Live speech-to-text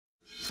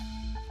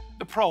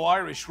The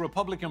pro-Irish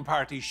Republican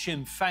Party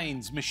Sinn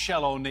Féin's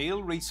Michelle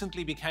O'Neill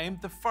recently became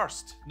the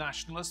first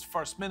nationalist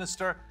First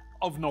Minister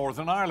of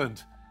Northern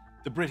Ireland.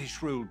 The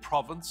British-ruled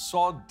province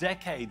saw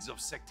decades of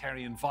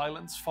sectarian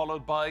violence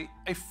followed by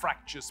a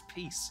fractious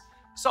peace.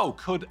 So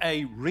could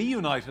a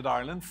reunited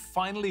Ireland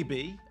finally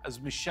be,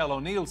 as Michelle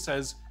O'Neill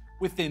says,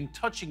 within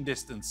touching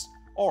distance,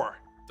 or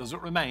does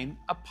it remain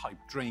a pipe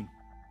dream?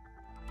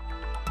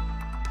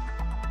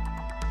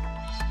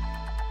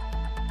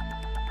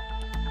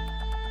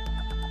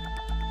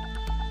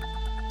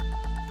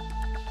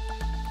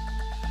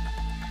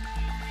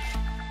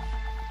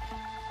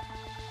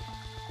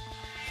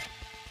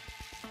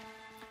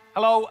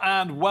 Hello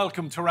and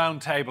welcome to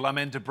Roundtable. I'm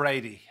Enda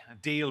Brady. A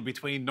deal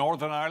between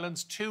Northern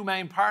Ireland's two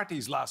main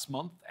parties last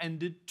month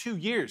ended 2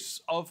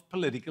 years of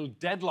political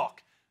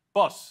deadlock.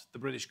 But the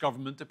British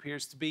government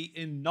appears to be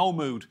in no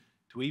mood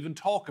to even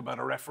talk about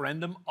a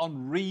referendum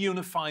on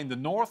reunifying the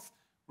North,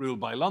 ruled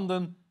by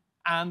London,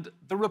 and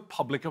the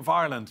Republic of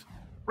Ireland.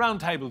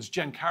 Roundtable's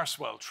Jen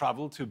Carswell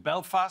travelled to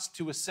Belfast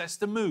to assess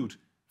the mood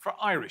for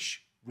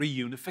Irish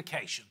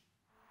reunification.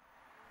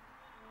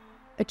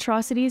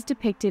 Atrocities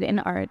depicted in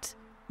art,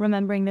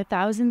 remembering the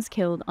thousands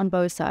killed on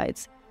both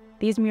sides.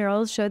 These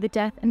murals show the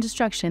death and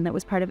destruction that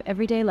was part of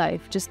everyday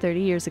life just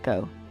 30 years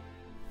ago.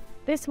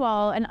 This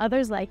wall and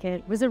others like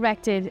it was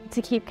erected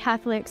to keep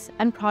Catholics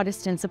and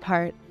Protestants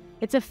apart.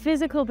 It's a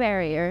physical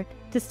barrier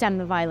to stem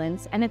the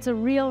violence, and it's a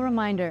real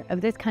reminder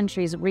of this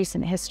country's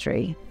recent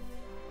history.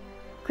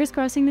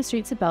 Crisscrossing the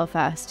streets of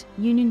Belfast,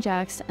 Union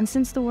Jacks and,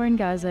 since the war in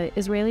Gaza,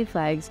 Israeli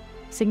flags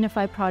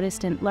signify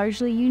Protestant,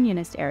 largely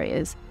Unionist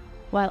areas,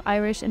 while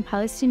Irish and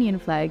Palestinian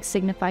flags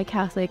signify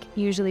Catholic,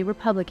 usually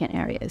Republican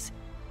areas.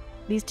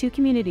 These two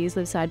communities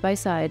live side by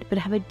side, but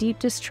have a deep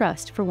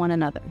distrust for one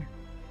another.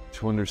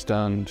 To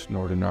understand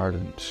Northern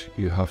Ireland,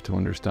 you have to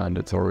understand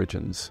its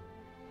origins.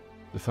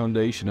 The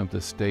foundation of the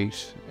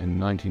state in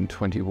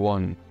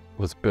 1921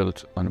 was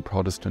built on a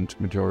Protestant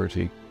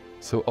majority,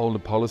 so all the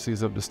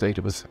policies of the state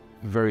was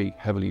very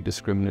heavily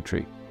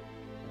discriminatory.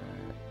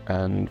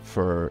 And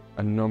for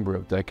a number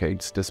of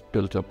decades, this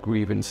built up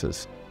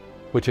grievances,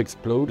 which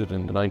exploded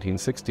in the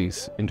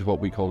 1960s into what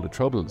we call the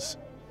Troubles.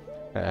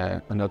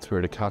 And that's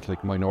where the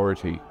Catholic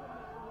minority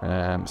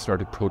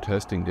started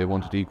protesting. They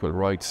wanted equal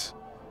rights,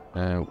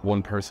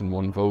 one person,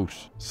 one vote.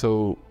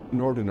 So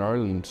Northern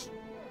Ireland,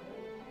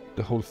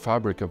 the whole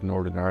fabric of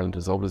Northern Ireland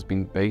has always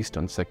been based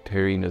on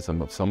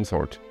sectarianism of some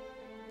sort.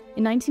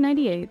 In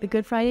 1998, the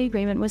Good Friday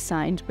Agreement was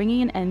signed,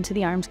 bringing an end to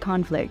the armed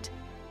conflict.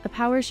 A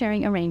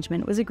power-sharing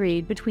arrangement was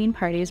agreed between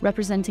parties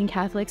representing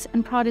Catholics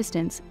and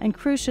Protestants and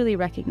crucially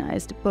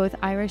recognised both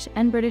Irish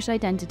and British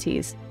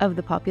identities of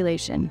the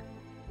population.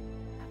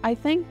 I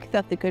think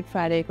that the Good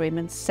Friday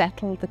Agreement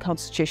settled the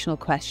constitutional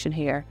question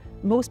here.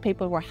 Most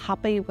people were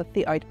happy with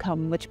the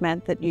outcome, which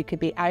meant that you could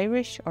be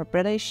Irish or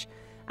British,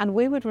 and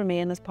we would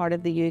remain as part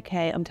of the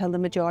UK until the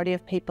majority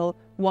of people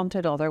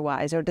wanted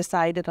otherwise or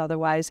decided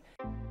otherwise.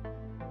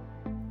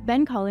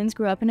 Ben Collins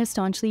grew up in a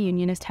staunchly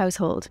Unionist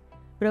household.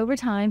 But over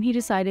time, he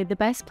decided the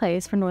best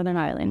place for Northern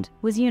Ireland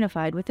was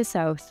unified with the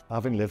South.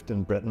 Having lived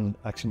in Britain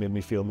actually made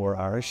me feel more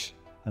Irish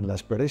and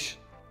less British.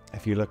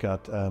 If you look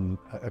at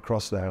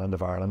across the island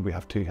of Ireland, we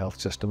have two health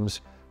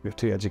systems, we have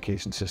two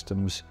education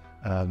systems,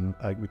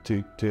 with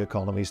two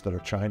economies that are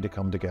trying to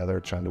come together,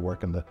 trying to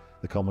work in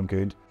the common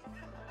good.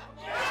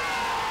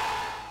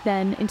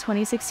 Then, in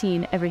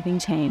 2016, everything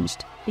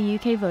changed. The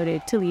UK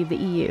voted to leave the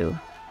EU.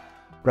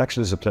 Brexit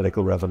is a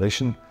political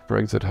revolution.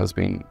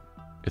 Brexit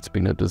it's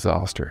been a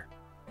disaster.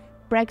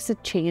 Brexit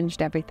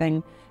changed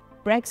everything.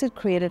 Brexit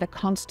created a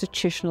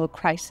constitutional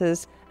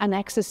crisis, an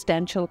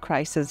existential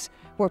crisis,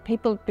 where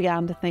people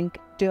began to think,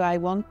 do I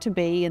want to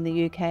be in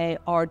the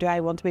UK or do I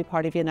want to be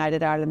part of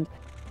United Ireland?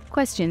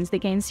 Questions that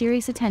gained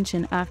serious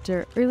attention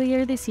after,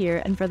 earlier this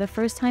year and for the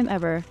first time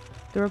ever,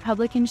 the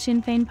Republican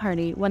Sinn Féin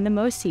party won the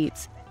most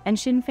seats, and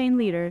Sinn Féin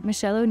leader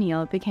Michelle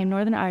O'Neill became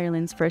Northern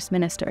Ireland's First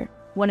Minister.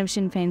 One of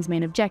Sinn Féin's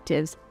main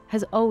objectives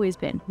has always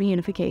been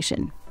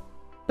reunification.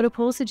 But a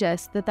poll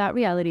suggests that that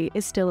reality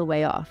is still a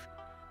way off.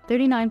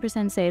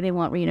 39% say they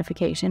want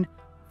reunification,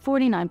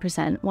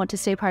 49% want to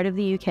stay part of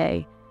the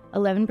UK,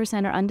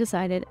 11% are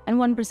undecided, and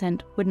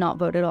 1% would not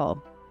vote at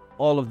all.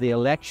 All of the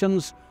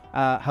elections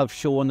have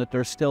shown that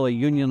there's still a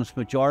Unionist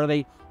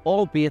majority,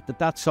 albeit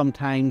that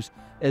sometimes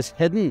is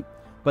hidden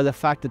by the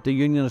fact that the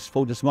Unionist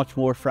vote is much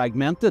more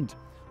fragmented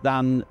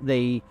than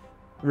the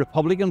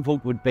Republican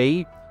vote would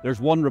be. There's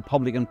one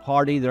Republican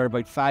party, there are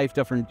about 5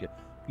 different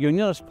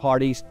Unionist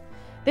parties.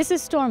 This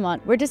is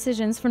Stormont, where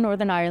decisions for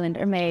Northern Ireland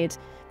are made.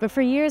 But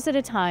for years at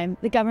a time,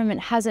 the government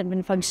hasn't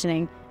been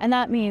functioning, and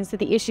that means that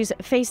the issues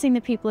facing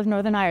the people of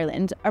Northern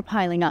Ireland are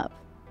piling up.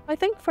 I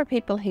think for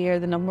people here,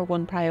 the number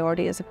one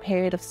priority is a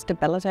period of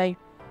stability.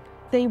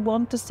 They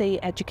want to see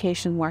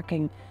education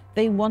working.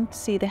 They want to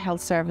see the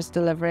health service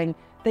delivering.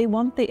 They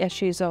want the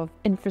issues of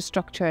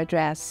infrastructure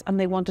addressed, and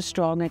they want a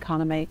strong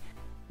economy.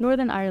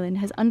 Northern Ireland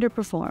has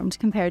underperformed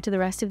compared to the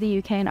rest of the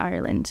UK and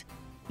Ireland,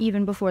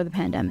 even before the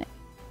pandemic.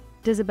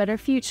 Does a better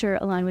future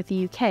align with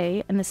the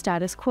UK and the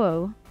status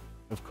quo?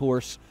 Of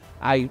course,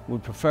 I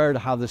would prefer to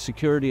have the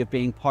security of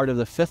being part of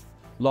the 5th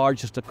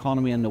largest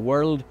economy in the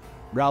world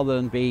rather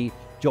than be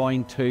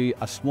joined to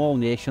a small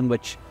nation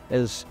which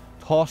is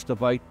tossed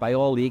about by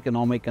all the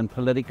economic and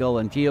political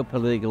and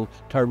geopolitical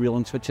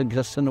turbulence which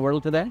exists in the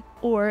world today.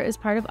 Or as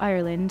part of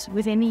Ireland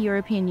within the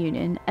European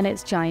Union and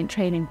its giant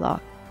trading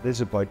bloc. It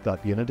is about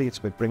that unity. It's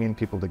about bringing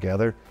people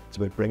together. It's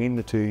about bringing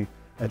the two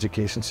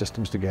education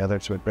systems together.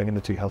 It's about bringing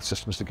the two health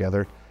systems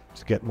together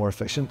to get more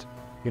efficient.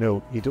 You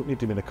know, you don't need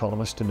to be an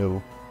economist to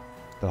know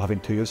that having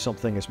two of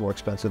something is more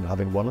expensive than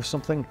having one of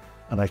something.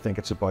 And I think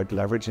it's about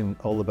leveraging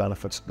all the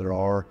benefits there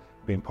are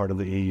being part of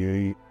the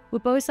EU.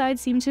 What both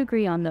sides seem to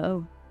agree on,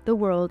 though, the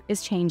world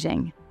is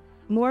changing.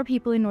 More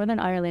people in Northern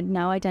Ireland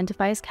now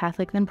identify as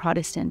Catholic than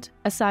Protestant,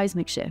 a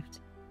seismic shift.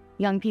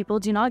 Young people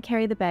do not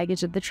carry the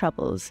baggage of the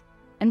Troubles,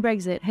 and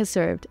Brexit has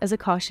served as a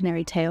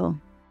cautionary tale.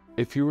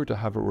 If you were to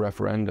have a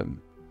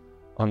referendum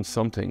on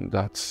something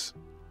that's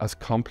as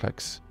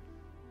complex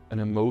and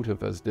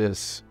emotive as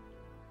this,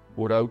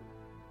 without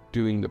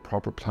doing the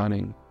proper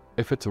planning,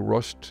 if it's a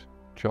rushed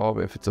job,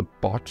 if it's a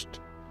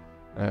botched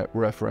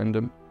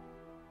referendum,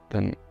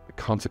 then the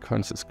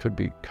consequences could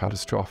be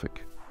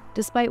catastrophic.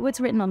 Despite what's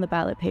written on the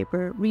ballot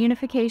paper,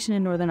 reunification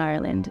in Northern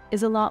Ireland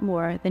is a lot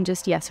more than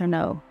just yes or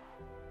no.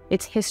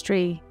 It's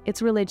history,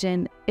 it's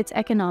religion, it's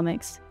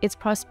economics, it's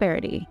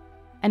prosperity,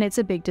 and it's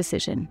a big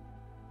decision.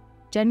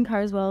 Jen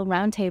Carswell,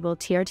 Roundtable,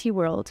 TRT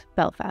World,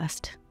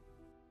 Belfast.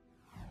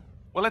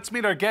 Well, let's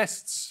meet our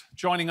guests.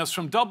 Joining us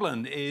from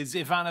Dublin is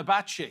Ivana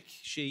Bacik.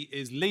 She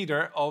is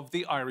leader of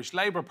the Irish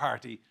Labour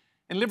Party.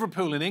 In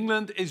Liverpool in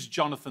England is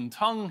Jonathan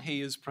Tongue.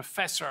 He is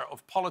Professor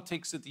of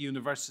Politics at the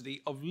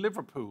University of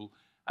Liverpool.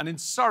 And in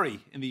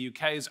Surrey in the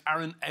UK is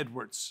Aaron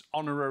Edwards,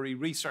 Honorary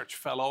Research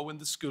Fellow in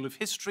the School of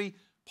History,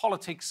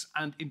 Politics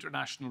and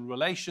International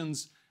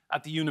Relations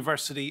at the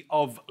University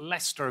of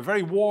Leicester. A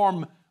very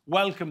warm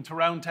welcome to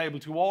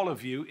Roundtable to all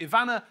of you.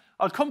 Ivana,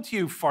 I'll come to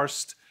you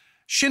first.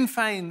 Sinn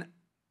Fein,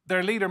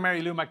 their leader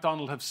Mary Lou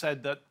MacDonald, have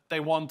said that they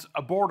want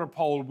a border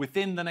poll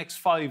within the next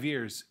 5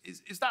 years.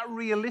 Is that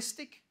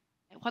realistic?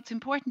 What's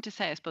important to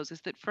say, I suppose,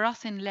 is that for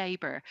us in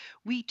Labour,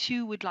 we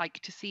too would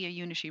like to see a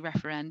unity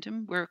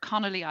referendum. We're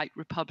Connollyite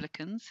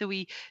Republicans, so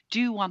we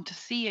do want to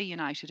see a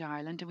united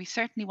Ireland, and we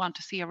certainly want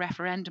to see a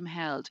referendum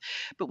held.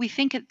 But we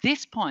think at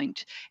this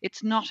point,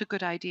 it's not a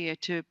good idea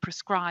to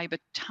prescribe a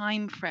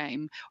time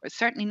frame, or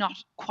certainly not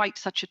quite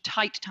such a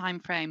tight time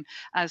frame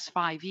as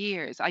 5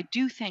 years. I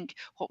do think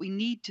what we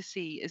need to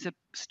see is a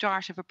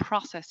start of a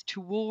process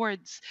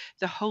towards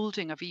the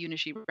holding of a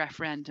unity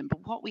referendum.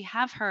 But what we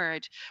have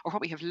heard, or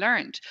what we have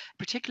learned,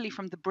 particularly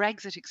from the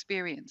Brexit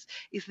experience,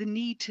 is the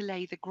need to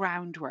lay the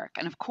groundwork.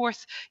 And of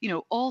course,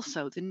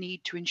 also the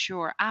need to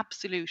ensure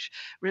absolute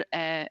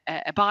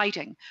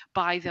abiding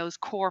by those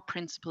core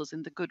principles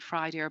in the Good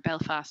Friday or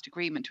Belfast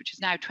Agreement, which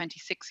is now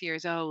 26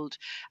 years old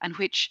and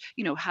which,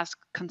 has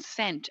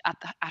consent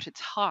at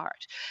its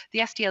heart. The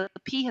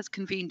SDLP has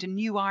convened a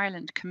New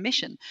Ireland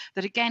Commission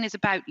that again is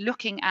about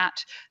looking at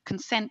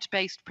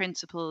consent-based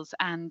principles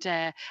and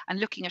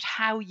looking at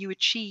how you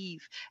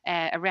achieve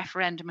a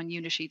referendum on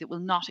unity that will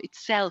not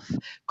itself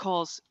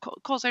cause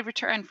a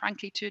return,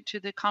 frankly, to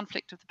the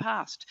conflict of the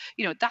past.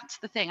 That's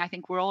the thing I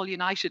think we're all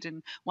united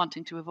in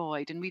wanting to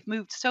avoid. And we've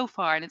moved so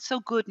far, and it's so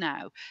good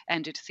now,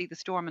 Enda, to see the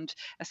Stormont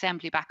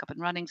Assembly back up and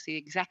running, to see the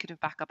executive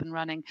back up and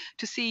running,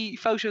 to see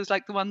photos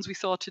like the ones we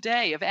saw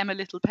today of Emma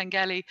Little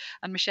Pengelly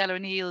and Michelle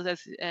O'Neill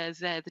as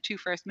the two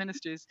First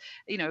Ministers,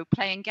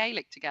 playing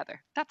Gaelic together.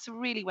 That's a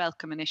really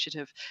welcome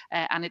initiative,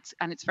 and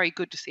it's very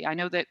good to see. I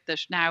know that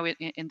now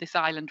in this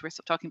island we're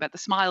talking about the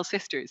Smile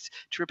Sisters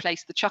to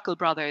replace the Chuckle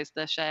Brothers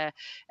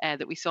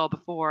that we saw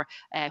before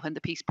when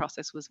the peace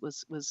process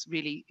was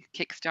really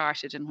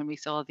kick-started, and when we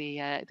saw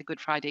the Good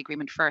Friday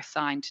Agreement first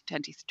signed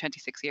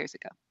 26 years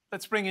ago.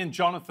 Let's bring in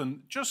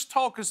Jonathan. Just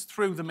talk us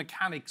through the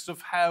mechanics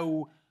of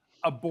how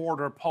a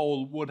border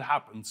poll would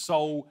happen.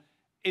 So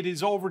it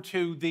is over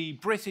to the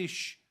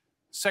British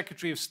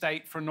Secretary of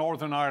State for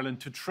Northern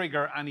Ireland to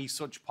trigger any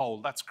such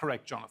poll. That's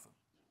correct, Jonathan?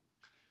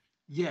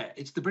 Yeah,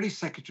 it's the British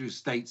Secretary of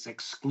State's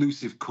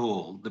exclusive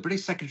call. The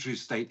British Secretary of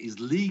State is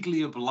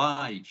legally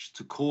obliged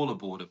to call a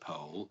border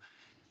poll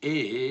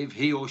if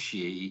he or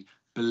she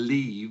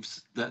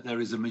believes that there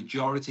is a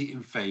majority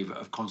in favour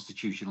of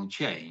constitutional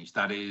change.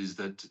 That is,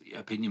 that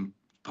opinion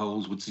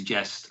polls would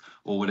suggest,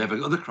 or whatever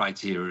other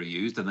criteria are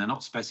used, and they're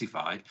not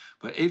specified.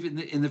 But if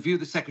in the view of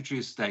the Secretary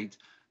of State,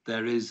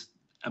 there is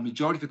a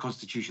majority for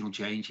constitutional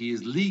change, he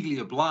is legally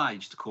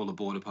obliged to call a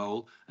border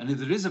poll. And if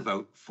there is a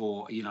vote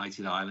for a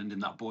united Ireland in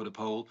that border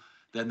poll,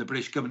 then the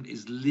British government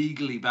is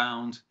legally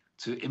bound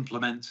to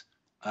implement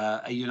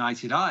a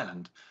united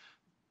Ireland.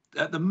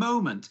 At the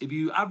moment, if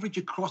you average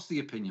across the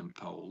opinion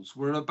polls,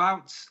 we're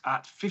about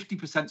at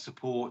 50%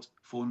 support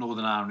for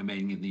Northern Ireland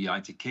remaining in the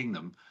United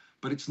Kingdom.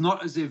 But it's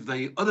not as if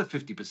the other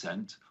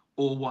 50%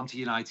 all want a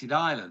united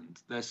Ireland.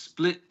 They're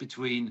split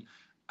between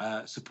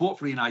support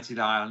for a united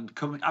Ireland,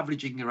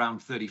 averaging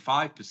around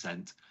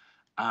 35%,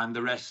 and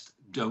the rest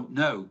don't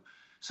know.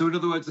 So in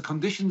other words, the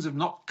conditions have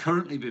not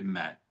currently been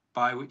met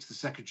by which the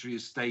Secretary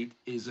of State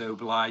is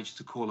obliged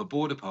to call a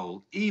border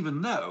poll,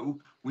 even though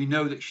we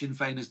know that Sinn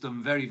Féin has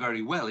done very,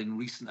 very well in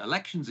recent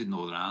elections in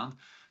Northern Ireland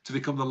to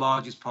become the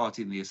largest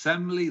party in the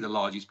Assembly, the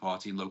largest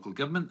party in local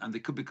government, and they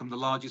could become the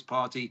largest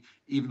party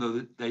even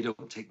though they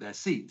don't take their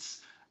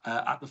seats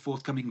at the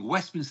forthcoming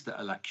Westminster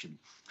election.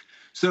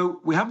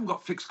 So we haven't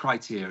got fixed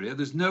criteria.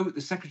 The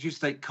Secretary of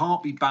State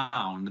can't be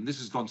bound, and this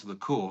has gone to the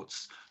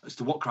courts, as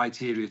to what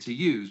criteria to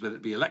use, whether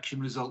it be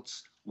election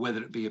results,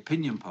 whether it be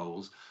opinion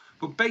polls.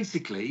 But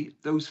basically,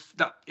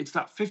 it's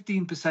that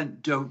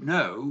 15% don't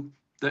know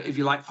that, if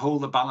you like,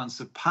 hold the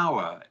balance of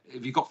power.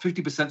 If you've got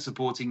 50%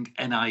 supporting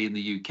NI in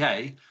the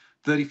UK,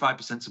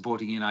 35%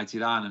 supporting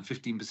United Ireland,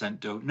 15%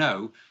 don't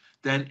know,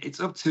 then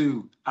it's up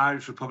to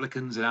Irish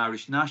Republicans and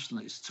Irish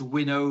nationalists to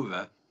win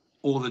over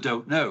all the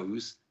don't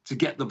knows to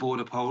get the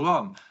border poll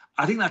on.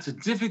 I think that's a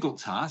difficult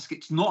task.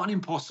 It's not an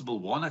impossible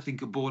one. I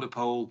think a border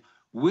poll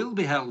will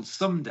be held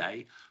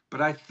someday,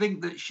 but I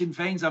think that Sinn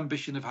Féin's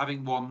ambition of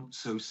having one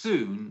so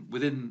soon,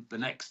 within the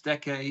next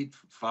decade,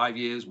 5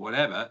 years,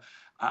 whatever,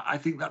 I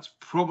think that's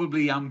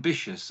probably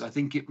ambitious. I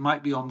think it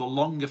might be on the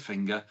longer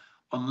finger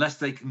unless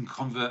they can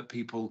convert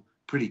people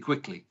pretty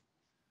quickly.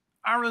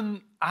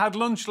 Aaron, I had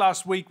lunch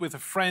last week with a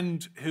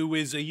friend who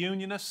is a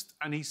unionist,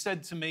 and he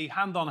said to me,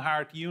 hand on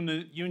heart,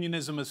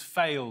 unionism has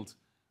failed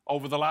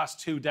over the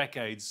last 2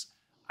 decades.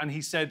 And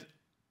he said,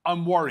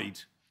 I'm worried.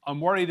 I'm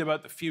worried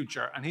about the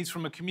future. And he's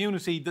from a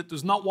community that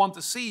does not want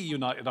to see a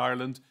united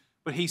Ireland.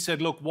 But he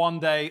said, look, one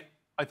day,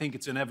 I think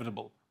it's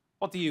inevitable.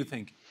 What do you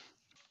think?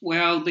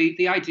 Well,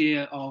 the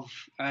idea of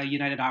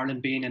United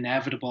Ireland being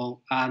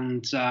inevitable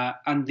and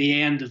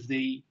the end of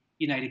the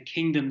United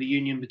Kingdom, the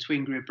union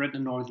between Great Britain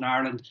and Northern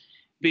Ireland,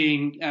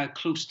 being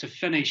close to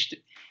finished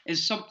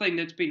is something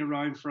that's been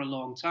around for a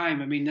long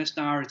time. I mean, this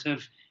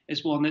narrative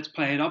is one that's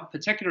played up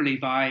particularly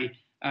by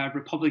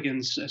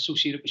Republicans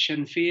associated with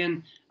Sinn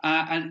Féin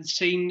and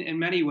seen in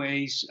many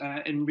ways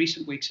in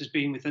recent weeks as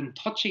being within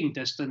touching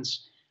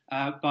distance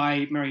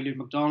by Mary Lou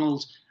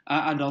McDonald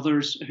and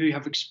others who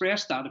have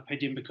expressed that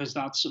opinion, because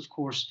that's, of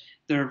course,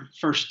 their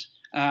first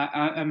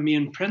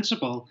main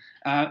principle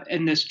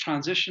in this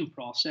transition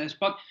process.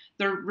 But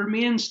there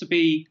remains to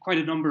be quite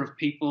a number of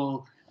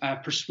people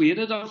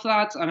persuaded of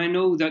that. And I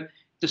know that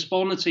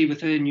despondency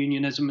within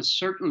unionism is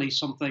certainly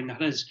something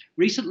that has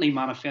recently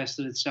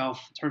manifested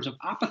itself in terms of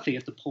apathy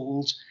at the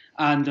polls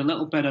and a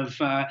little bit of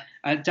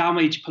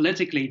damage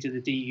politically to the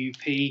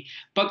DUP.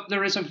 But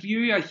there is a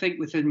view, I think,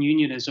 within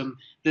unionism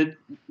that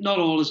not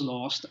all is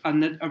lost,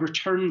 and that a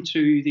return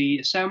to the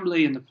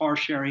Assembly and the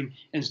power-sharing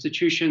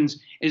institutions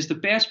is the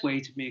best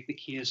way to make the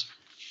case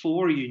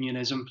for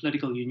unionism,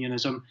 political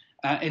unionism,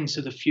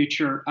 into the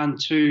future, and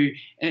to,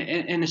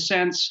 in a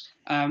sense,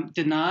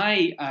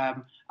 deny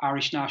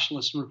Irish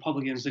nationalists and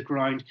Republicans the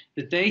ground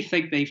that they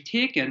think they've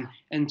taken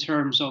in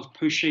terms of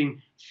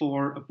pushing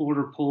for a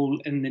border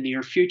poll in the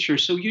near future.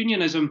 So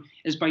unionism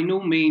is by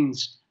no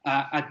means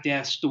at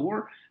death's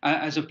door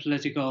as a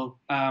political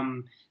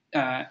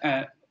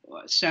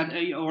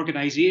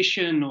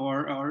organisation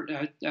or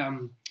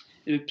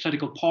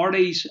political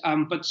parties,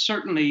 but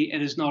certainly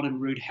it is not in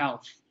rude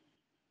health.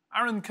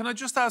 Aaron, can I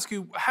just ask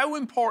you, how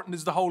important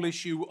is the whole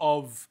issue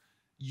of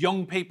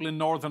young people in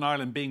Northern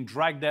Ireland being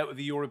dragged out of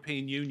the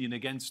European Union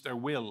against their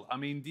will? I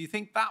mean, do you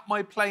think that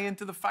might play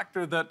into the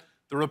factor that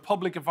the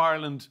Republic of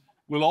Ireland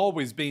will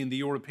always be in the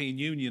European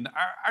Union?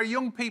 Are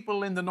young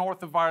people in the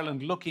north of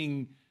Ireland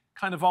looking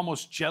kind of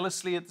almost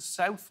jealously at the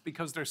south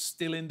because they're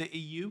still in the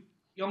EU?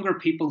 Younger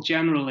people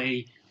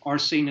generally are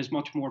seen as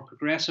much more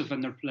progressive in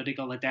their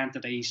political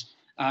identities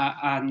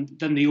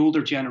than the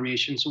older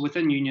generation. So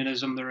within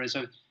unionism, there is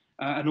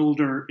an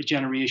older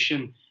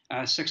generation,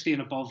 60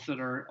 and above, that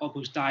are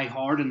almost die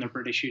hard in their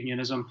British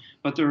unionism.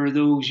 But there are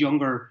those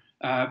younger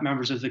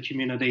members of the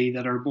community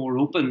that are more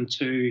open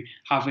to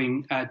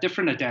having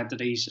different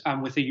identities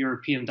and with a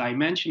European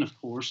dimension, of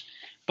course.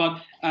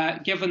 But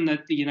given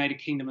that the United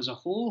Kingdom as a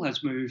whole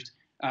has moved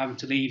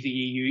to leave the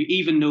EU,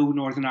 even though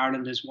Northern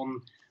Ireland is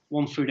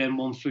one foot in,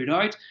 1 foot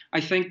out, I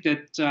think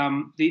that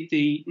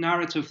the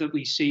narrative that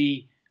we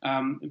see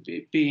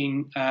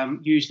being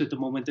used at the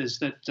moment is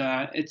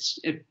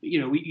that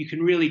you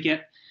can really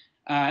get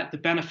the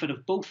benefit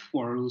of both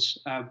worlds,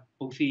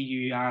 both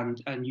EU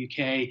and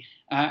UK,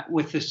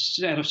 with the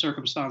set of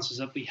circumstances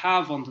that we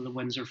have under the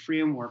Windsor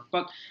framework.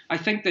 But I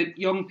think that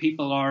young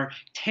people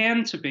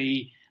tend to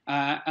be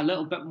a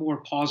little bit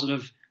more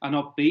positive and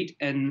upbeat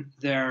in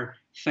their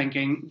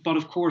thinking. But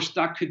of course,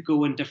 that could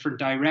go in different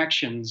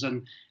directions.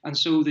 And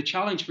so the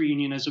challenge for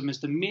unionism is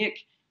to make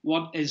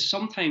what is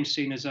sometimes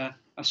seen as a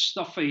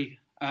stuffy,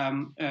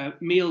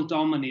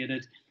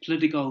 male-dominated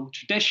political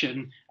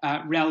tradition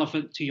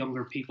relevant to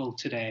younger people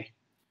today.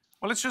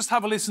 Well, let's just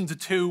have a listen to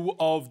two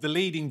of the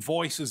leading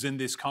voices in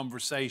this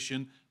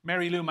conversation.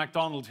 Mary Lou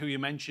McDonald, who you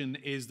mentioned,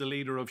 is the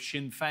leader of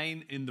Sinn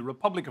Féin in the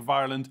Republic of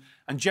Ireland,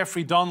 and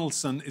Jeffrey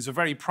Donaldson is a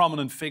very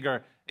prominent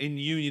figure in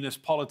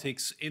unionist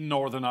politics in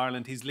Northern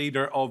Ireland. He's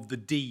leader of the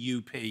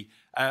DUP.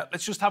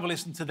 Let's just have a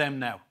listen to them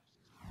now.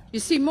 You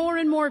see, more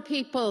and more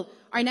people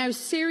are now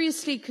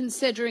seriously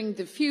considering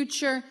the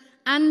future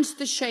and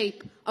the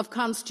shape of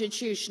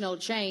constitutional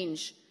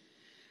change.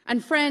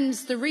 And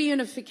friends, the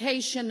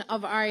reunification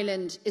of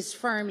Ireland is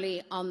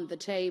firmly on the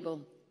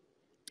table.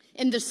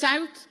 In the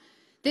south,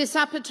 this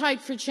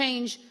appetite for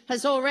change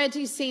has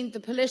already seen the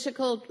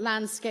political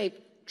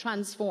landscape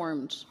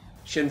transformed.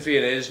 Sinn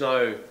Féin is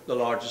now the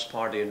largest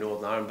party in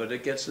Northern Ireland, but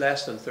it gets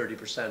less than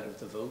 30% of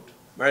the vote.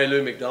 Mary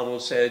Lou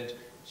McDonald said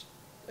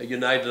a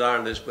united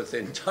Ireland is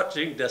within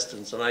touching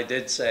distance, and I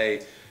did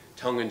say,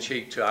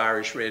 tongue-in-cheek to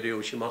Irish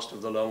radio, she must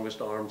have the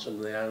longest arms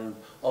in the island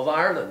of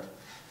Ireland,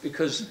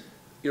 because,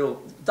 you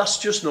know, that's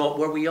just not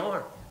where we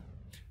are.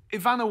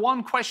 Ivana,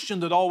 one question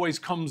that always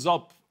comes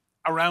up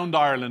around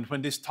Ireland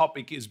when this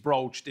topic is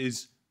broached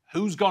is,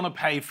 who's going to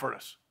pay for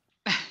it?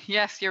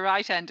 Yes, you're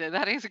right, Enda.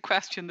 That is a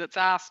question that's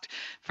asked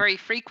very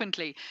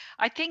frequently.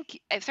 I think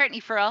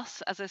certainly for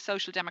us as a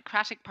social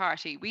democratic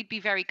party, we'd be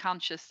very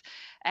conscious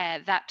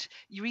that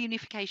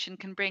reunification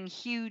can bring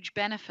huge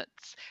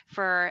benefits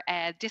for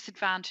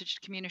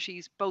disadvantaged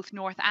communities, both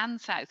north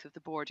and south of the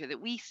border.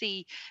 That we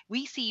see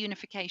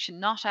unification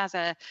not as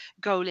a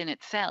goal in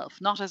itself,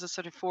 not as a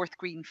sort of fourth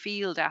green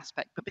field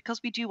aspect, but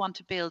because we do want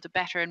to build a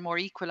better and more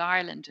equal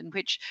Ireland in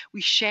which we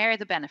share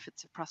the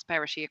benefits of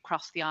prosperity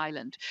across the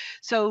island.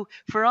 So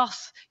for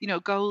us, you know,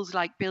 goals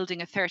like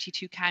building a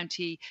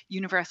 32-county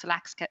universal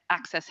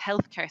access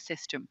healthcare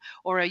system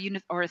or a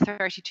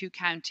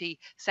 32-county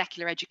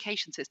secular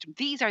education system,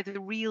 these are the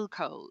real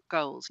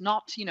goals,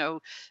 not, you know,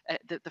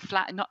 the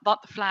flag, not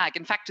the flag.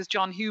 In fact, as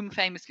John Hume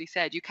famously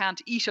said, you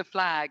can't eat a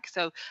flag.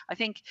 So I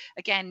think,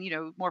 again, you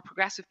know, more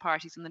progressive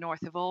parties in the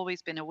north have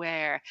always been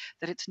aware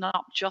that it's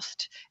not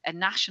just a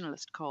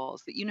nationalist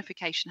cause, that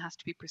unification has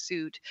to be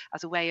pursued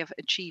as a way of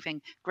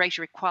achieving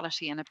greater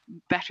equality and a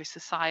better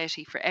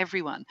society for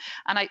everyone.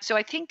 And so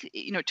I think,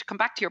 you know, to come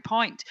back to your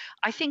point,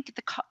 I think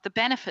the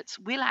benefits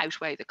will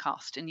outweigh the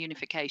cost in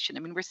unification.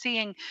 I mean, we're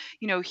seeing,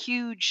 you know,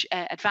 huge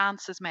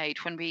advances made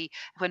when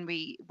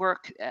we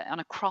work on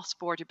a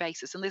cross-border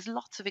basis, and there's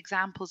lots of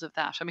examples of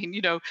that. I mean,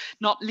 you know,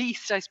 not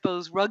least, I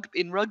suppose,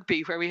 in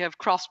rugby, where we have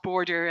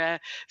cross-border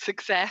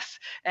success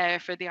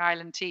for the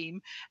Ireland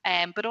team,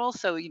 but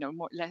also, you know,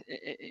 more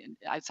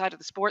outside of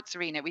the sports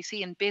arena, we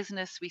see in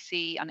business, we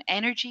see on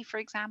energy, for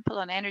example,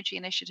 on energy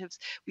initiatives,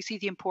 we see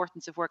the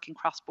importance of working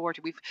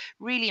cross-border. We've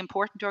really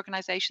important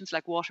organisations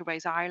like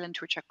Waterways Ireland,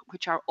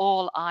 which are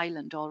all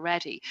island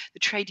already. The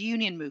trade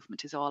union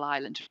movement is all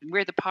island.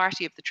 We're the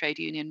party of the trade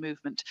union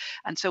movement,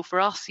 and so for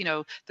us, you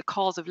know, the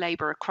cause of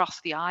labour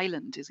across the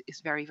island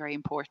is very, very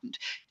important.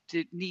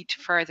 The need to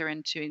further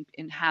and to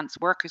enhance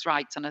workers'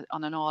 rights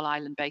on an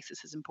all-island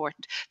basis is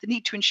important. The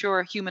need to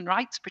ensure human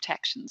rights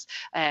protections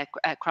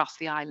across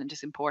the island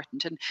is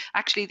important. And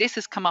actually, this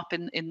has come up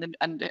in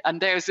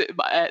and there's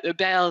a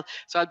bell,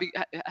 so I'll be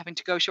having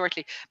to go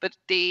shortly. But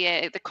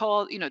the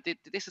call, you know,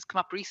 this has come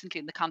up recently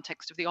in the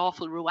context of the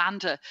awful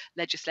Rwanda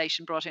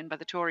legislation brought in by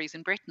the Tories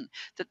in Britain,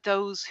 that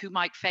those who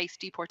might face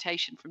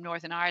deportation from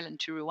Northern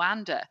Ireland to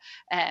Rwanda,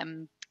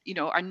 you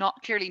know, are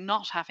clearly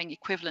not having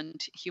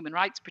equivalent human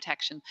rights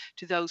protection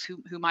to those who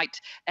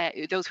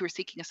are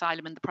seeking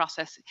asylum in the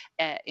process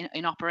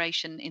in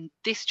operation in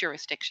this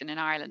jurisdiction in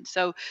Ireland.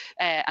 So,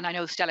 and I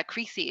know Stella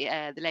Creasy,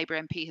 the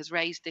Labour MP, has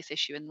raised this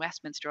issue in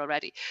Westminster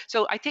already.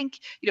 So I think,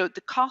 you know,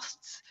 the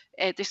costs.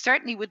 There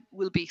certainly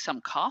will be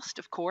some cost,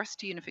 of course,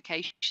 to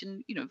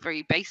unification, you know,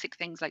 very basic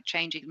things like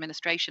changing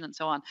administration and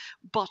so on.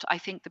 But I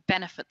think the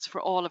benefits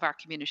for all of our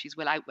communities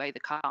will outweigh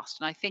the cost.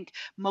 And I think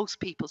most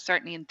people,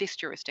 certainly in this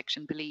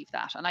jurisdiction, believe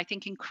that. And I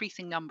think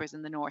increasing numbers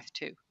in the north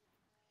too.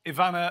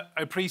 Ivana,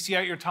 I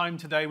appreciate your time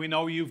today. We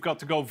know you've got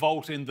to go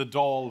vote in the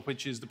Dáil,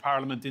 which is the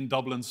Parliament in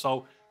Dublin.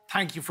 So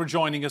thank you for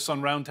joining us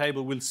on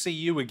Roundtable. We'll see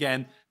you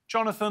again.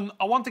 Jonathan,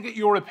 I want to get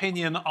your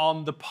opinion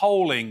on the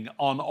polling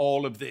on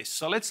all of this.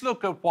 So let's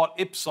look at what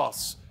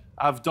Ipsos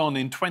have done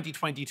in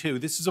 2022.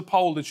 This is a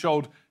poll that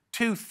showed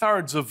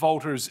 2/3 of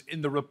voters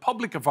in the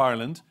Republic of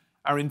Ireland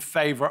are in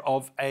favour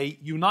of a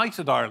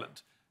united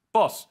Ireland.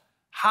 But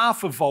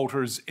half of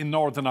voters in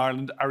Northern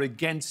Ireland are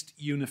against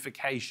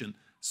unification.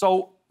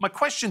 So my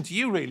question to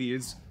you really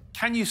is,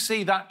 can you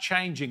see that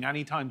changing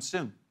anytime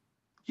soon?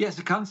 Yes,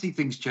 I can see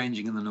things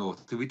changing in the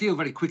north. If we deal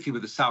very quickly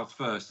with the south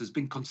first, there's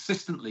been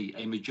consistently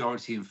a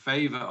majority in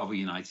favour of a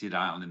united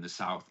Ireland in the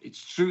south.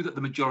 It's true that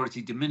the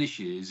majority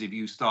diminishes if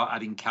you start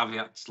adding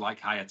caveats like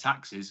higher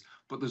taxes,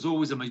 but there's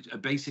always a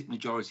basic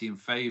majority in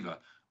favour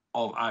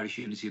of Irish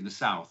unity in the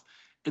south.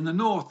 In the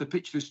north, the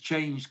picture has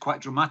changed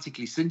quite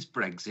dramatically since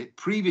Brexit.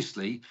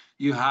 Previously,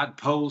 you had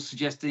polls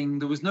suggesting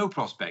there was no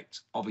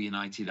prospect of a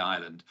united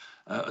Ireland.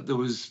 There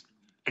was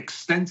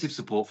extensive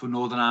support for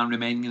Northern Ireland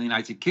remaining in the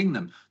United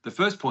Kingdom. The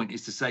first point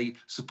is to say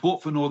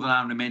support for Northern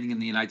Ireland remaining in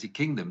the United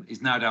Kingdom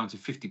is now down to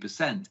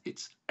 50%.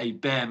 It's a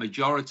bare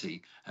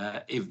majority,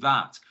 if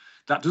that.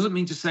 That doesn't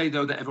mean to say,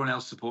 though, that everyone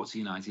else supports a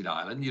united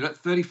Ireland. You're at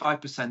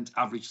 35%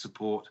 average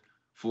support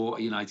for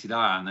a united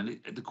Ireland.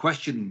 And the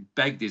question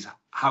begged is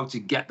how to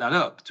get that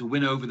up, to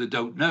win over the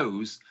don't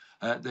knows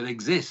that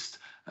exist.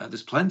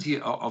 There's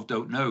plenty of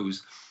don't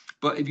knows.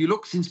 But if you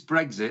look since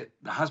Brexit,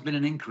 there has been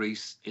an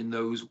increase in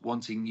those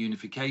wanting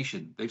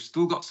unification. They've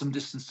still got some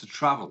distance to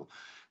travel.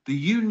 The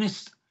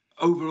unionist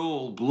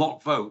overall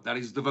block vote, that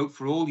is the vote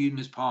for all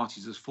unionist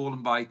parties, has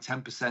fallen by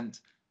 10%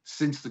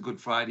 since the Good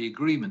Friday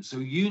Agreement. So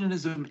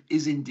unionism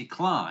is in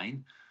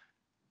decline,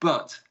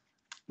 but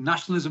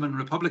nationalism and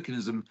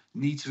republicanism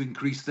need to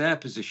increase their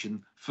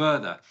position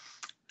further.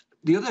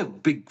 The other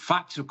big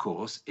factor, of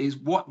course, is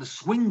what the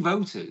swing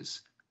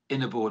voters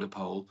in a border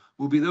poll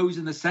will be those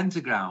in the centre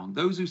ground,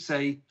 those who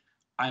say,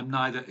 I am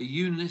neither a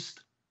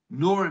unionist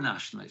nor a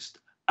nationalist.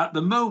 At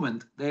the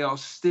moment, they are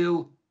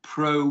still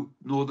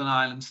pro-Northern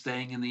Ireland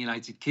staying in the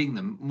United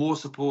Kingdom, more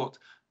support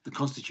the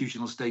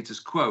constitutional status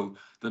quo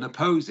than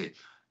oppose it.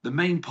 The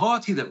main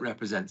party that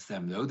represents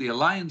them, though, the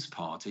Alliance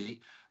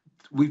Party,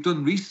 we've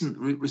done recent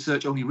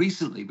research only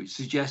recently, which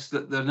suggests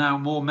that there are now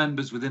more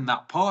members within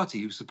that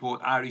party who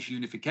support Irish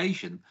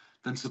unification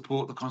than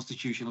support the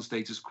constitutional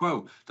status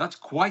quo. That's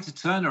quite a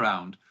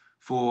turnaround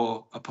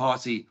for a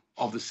party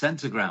of the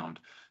centre ground.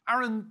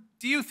 Aaron,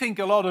 do you think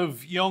a lot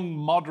of young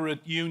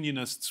moderate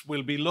unionists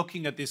will be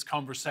looking at this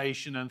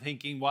conversation and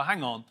thinking, well,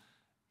 hang on,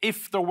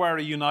 if there were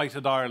a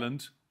united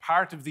Ireland,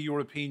 part of the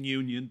European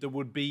Union, there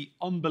would be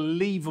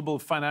unbelievable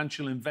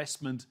financial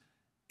investment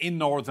in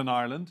Northern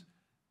Ireland.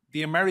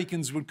 The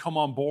Americans would come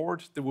on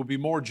board. There would be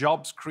more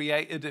jobs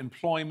created,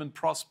 employment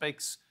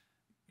prospects,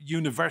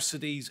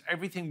 universities,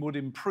 everything would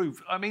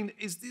improve. I mean,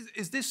 is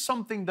this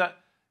something that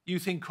you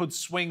think could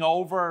swing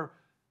over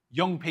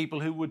young people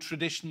who would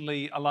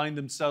traditionally align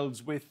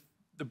themselves with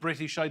the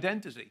British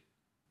identity?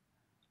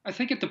 I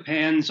think it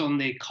depends on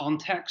the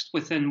context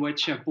within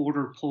which a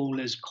border poll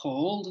is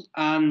called.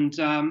 And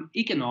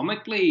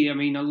economically, I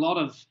mean, a lot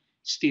of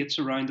states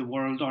around the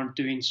world aren't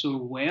doing so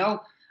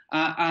well.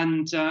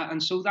 And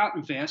so that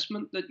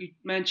investment that you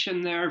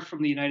mentioned there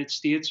from the United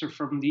States or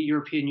from the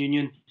European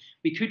Union,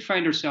 we could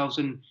find ourselves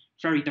in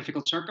very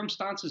difficult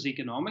circumstances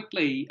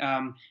economically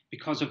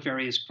because of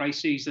various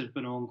crises that have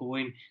been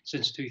ongoing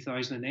since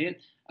 2008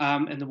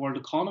 in the world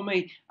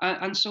economy.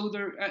 And so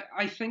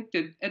I think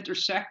that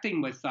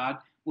intersecting with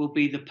that will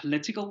be the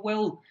political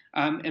will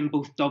in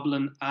both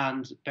Dublin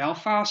and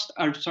Belfast,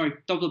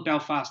 Dublin,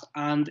 Belfast,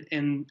 and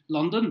in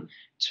London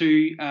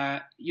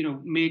to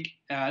make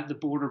the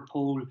border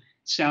poll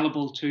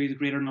sellable to the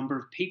greater number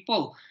of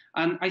people.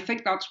 And I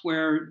think that's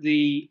where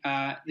the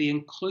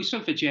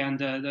inclusive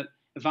agenda that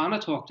Ivana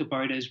talked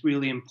about is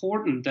really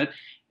important. That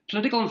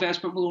political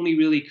investment will only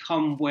really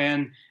come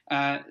when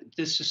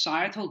the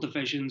societal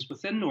divisions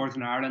within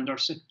Northern Ireland are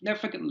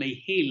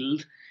significantly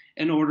healed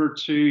in order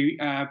to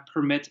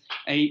permit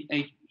a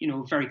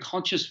very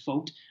conscious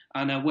vote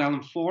and a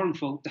well-informed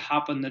vote to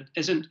happen that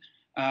isn't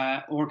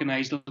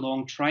organised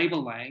along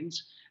tribal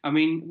lines. I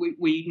mean,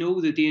 we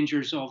know the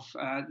dangers of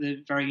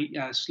the very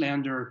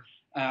slender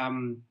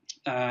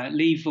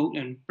Leave vote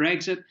in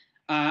Brexit,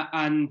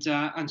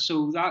 and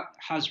so that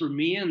has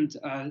remained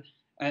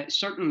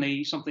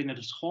certainly something that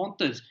has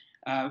haunted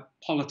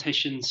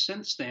politicians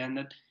since then.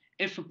 That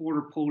if a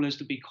border poll is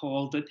to be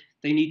called, that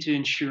they need to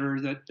ensure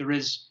that there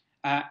is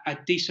a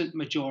decent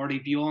majority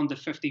beyond the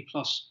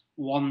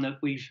 50+1 that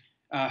we've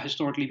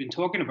historically been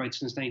talking about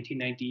since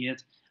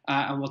 1998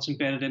 and what's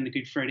embedded in the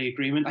Good Friday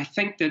Agreement. I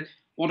think that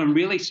what I'm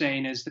really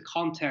saying is the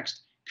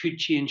context could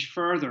change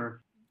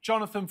further.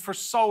 Jonathan, for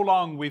so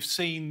long we've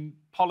seen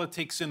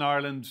politics in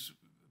Ireland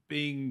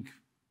being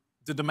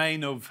the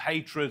domain of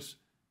hatred,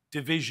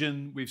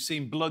 division. We've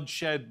seen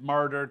bloodshed,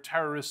 murder,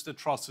 terrorist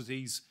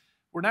atrocities.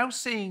 We're now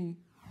seeing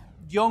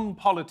young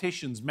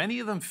politicians, many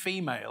of them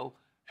female,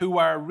 who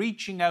are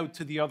reaching out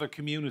to the other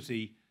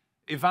community.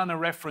 Ivana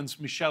referenced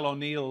Michelle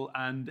O'Neill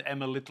and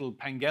Emma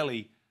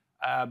Little-Pengelly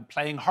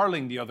playing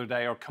hurling the other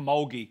day, or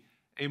camogie,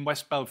 in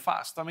West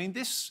Belfast. I mean,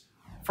 this,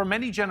 for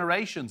many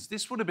generations,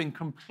 this would have been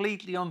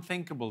completely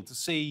unthinkable to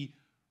see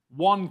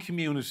one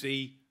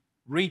community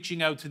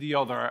reaching out to the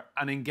other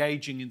and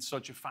engaging in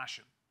such a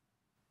fashion.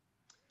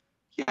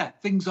 Yeah,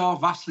 things are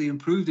vastly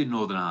improved in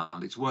Northern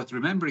Ireland. It's worth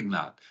remembering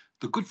that.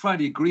 The Good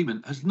Friday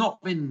Agreement has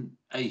not been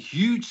a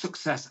huge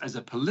success as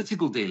a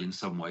political deal in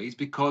some ways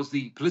because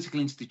the political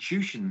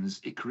institutions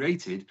it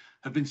created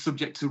have been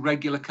subject to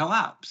regular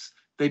collapse.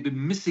 They've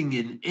been missing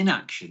in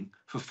inaction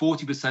for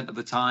 40% of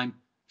the time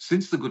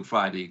since the Good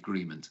Friday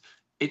Agreement.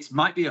 It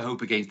might be a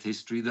hope against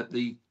history that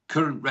the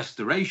current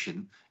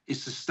restoration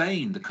is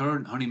sustained, the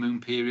current honeymoon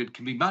period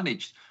can be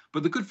managed.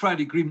 But the Good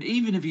Friday Agreement,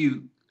 even if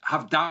you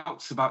have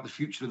doubts about the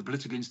future of the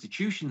political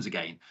institutions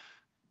again,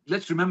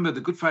 let's remember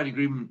the Good Friday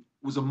Agreement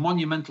was a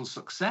monumental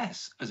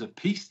success as a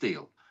peace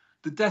deal.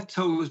 The death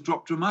toll has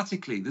dropped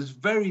dramatically. There's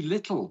very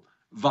little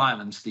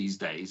violence these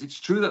days. It's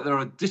true that there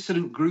are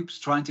dissident groups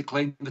trying to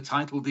claim the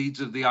title deeds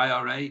of the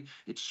IRA.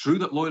 It's true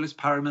that loyalist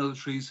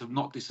paramilitaries have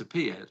not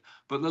disappeared,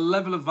 but the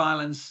level of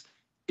violence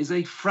is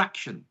a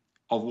fraction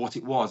of what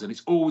it was, and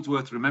it's always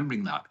worth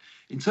remembering that.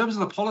 In terms of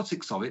the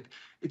politics of it,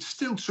 it's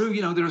still true,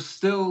 there are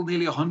still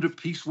nearly 100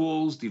 peace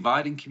walls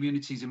dividing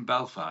communities in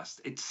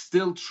Belfast. It's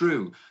still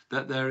true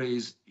that there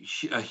is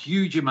a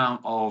huge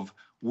amount of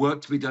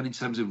work to be done in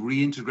terms of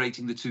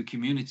reintegrating the two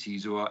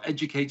communities who are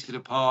educated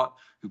apart,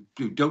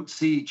 who don't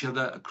see each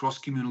other across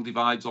communal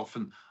divides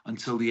often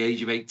until the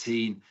age of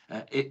 18,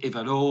 if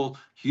at all,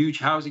 huge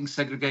housing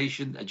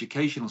segregation,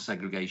 educational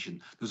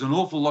segregation. There's an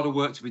awful lot of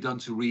work to be done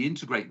to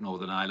reintegrate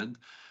Northern Ireland.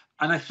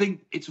 And I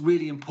think it's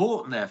really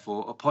important,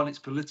 therefore, upon its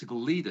political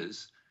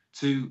leaders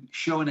to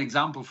show an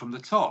example from the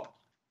top.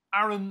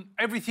 Aaron,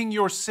 everything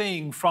you're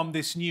seeing from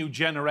this new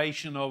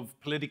generation of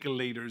political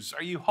leaders,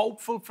 are you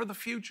hopeful for the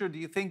future? Do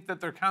you think that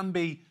there can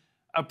be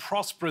a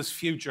prosperous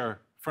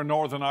future for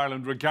Northern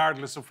Ireland,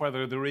 regardless of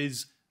whether there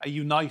is a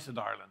united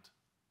Ireland?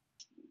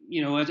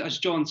 You know, as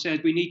John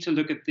said, we need to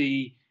look at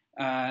the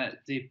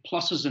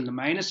pluses and the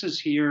minuses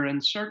here,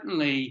 and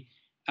certainly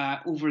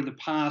over the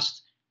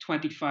past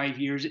 25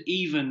 years,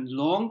 even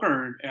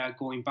longer,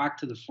 going back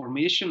to the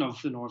formation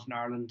of the Northern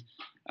Ireland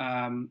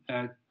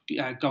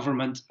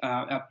government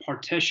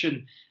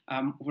partition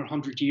over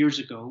 100 years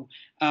ago,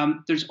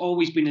 there's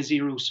always been a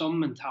zero-sum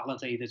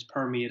mentality that's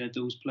permeated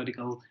those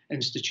political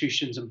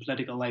institutions and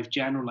political life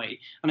generally.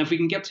 And if we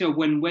can get to a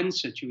win-win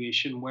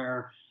situation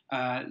where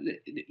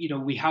you know,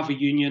 we have a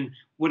union,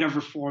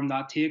 whatever form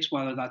that takes,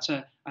 whether that's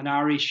an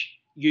Irish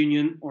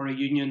union or a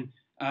union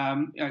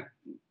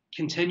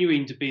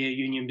continuing to be a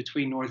union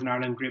between Northern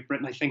Ireland and Great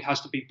Britain, I think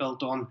has to be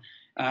built on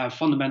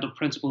fundamental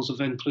principles of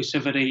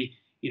inclusivity,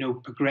 you know,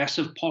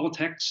 progressive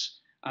politics.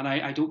 And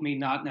I don't mean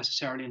that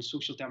necessarily in a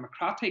social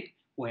democratic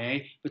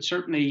way, but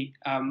certainly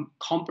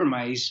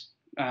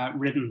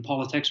compromise-ridden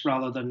politics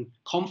rather than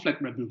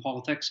conflict-ridden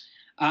politics.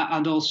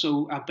 And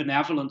also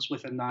benevolence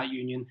within that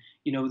union,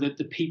 you know, that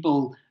the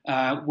people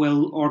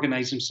will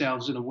organise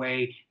themselves in a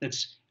way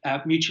that's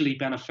mutually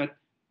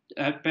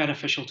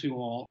beneficial to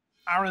all.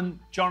 Aaron,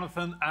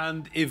 Jonathan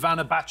and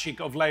Ivana Bacik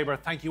of Labour,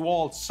 thank you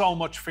all so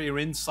much for your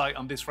insight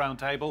on this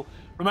roundtable.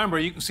 Remember,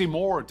 you can see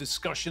more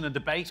discussion and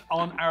debate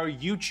on our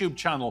YouTube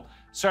channel.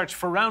 Search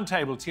for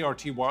Roundtable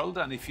TRT World,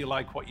 and if you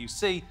like what you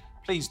see,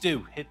 please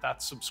do hit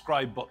that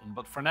subscribe button.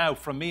 But for now,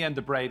 from me,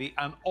 Enda Brady,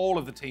 and all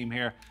of the team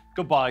here,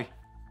 goodbye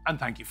and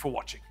thank you for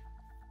watching.